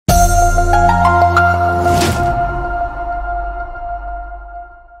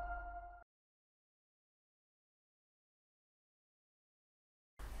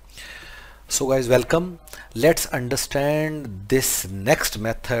So guys, welcome. Let's understand this next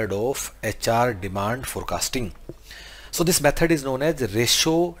method of HR demand forecasting. So this method is known as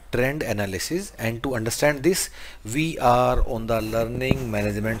ratio trend analysis, and to understand this we are on the learning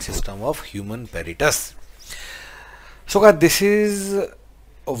management system of human peritus. So guys, this is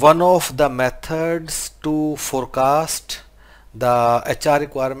one of the methods to forecast the HR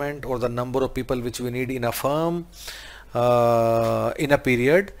requirement or the number of people which we need in a firm in a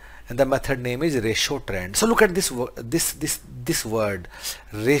period, and the method name is ratio trend. So look at this word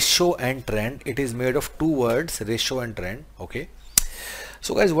ratio and trend. It is made of two words, ratio and trend. Okay,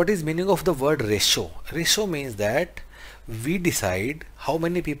 so guys, what is meaning of the word ratio? Ratio means that we decide how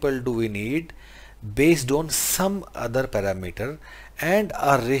many people do we need based on some other parameter, and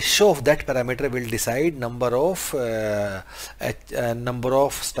a ratio of that parameter will decide number of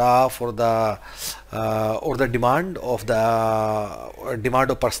staff or the demand of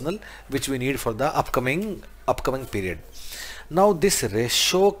personnel which we need for the upcoming period. Now this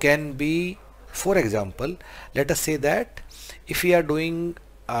ratio can be, for example, let us say that if we are doing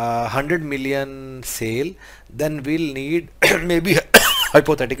 100 million sale, then we'll need maybe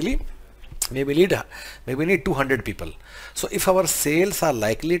hypothetically maybe need 200 people. So if our sales are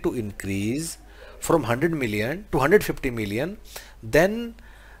likely to increase from 100 million to 150 million, then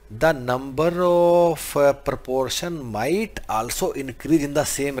the number of proportion might also increase in the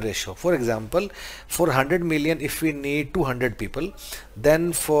same ratio. For example, for 100 million, if we need 200 people,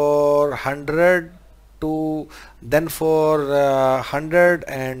 then for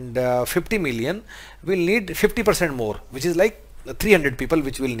 150 million we'll need 50% more, which is like 300 people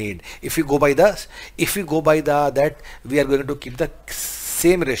which will need. If we go by that we are going to keep the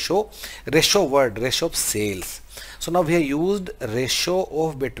same ratio of sales. So now we have used ratio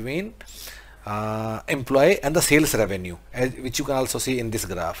of between employee and the sales revenue, which you can also see in this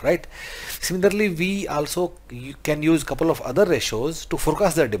graph, right? Similarly, you can use couple of other ratios to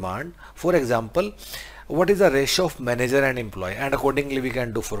forecast the demand. For example, what is the ratio of manager and employee, and accordingly we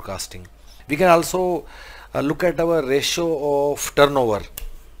can do forecasting. We can also look at our ratio of turnover.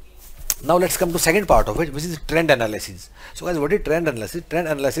 Now let's come to second part of it, which is trend analysis. So guys, what is trend analysis? Trend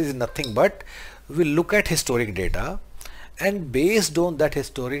analysis is nothing but we look at historic data, and based on that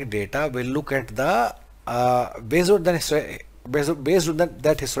historic data we'll look at the based on that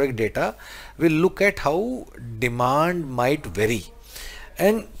historic data we'll look at how demand might vary.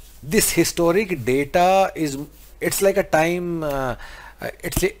 And this historic data it's like a time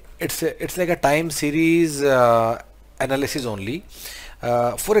it's like a time series analysis only.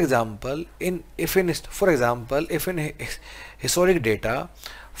 For example, in historic data,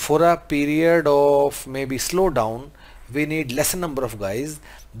 for a period of maybe slowdown, we need lesser number of guys.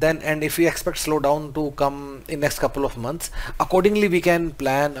 And if we expect slowdown to come in next couple of months, accordingly we can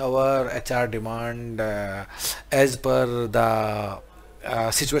plan our HR demand as per the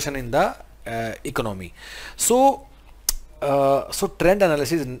situation in the economy. So trend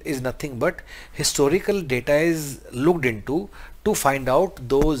analysis is nothing but historical data is looked into to find out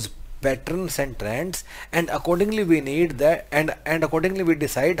those patterns and trends, and accordingly we need that, and accordingly we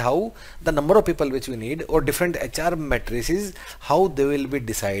decide how the number of people which we need, or different HR matrices, how they will be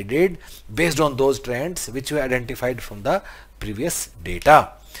decided based on those trends which we identified from the previous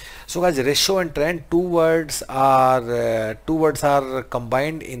data. So guys, ratio and trend, two words are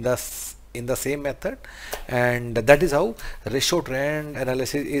combined in the same method, and that is how ratio trend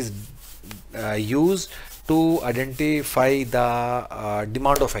analysis is used to identify the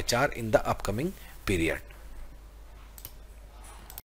demand of HR in the upcoming period.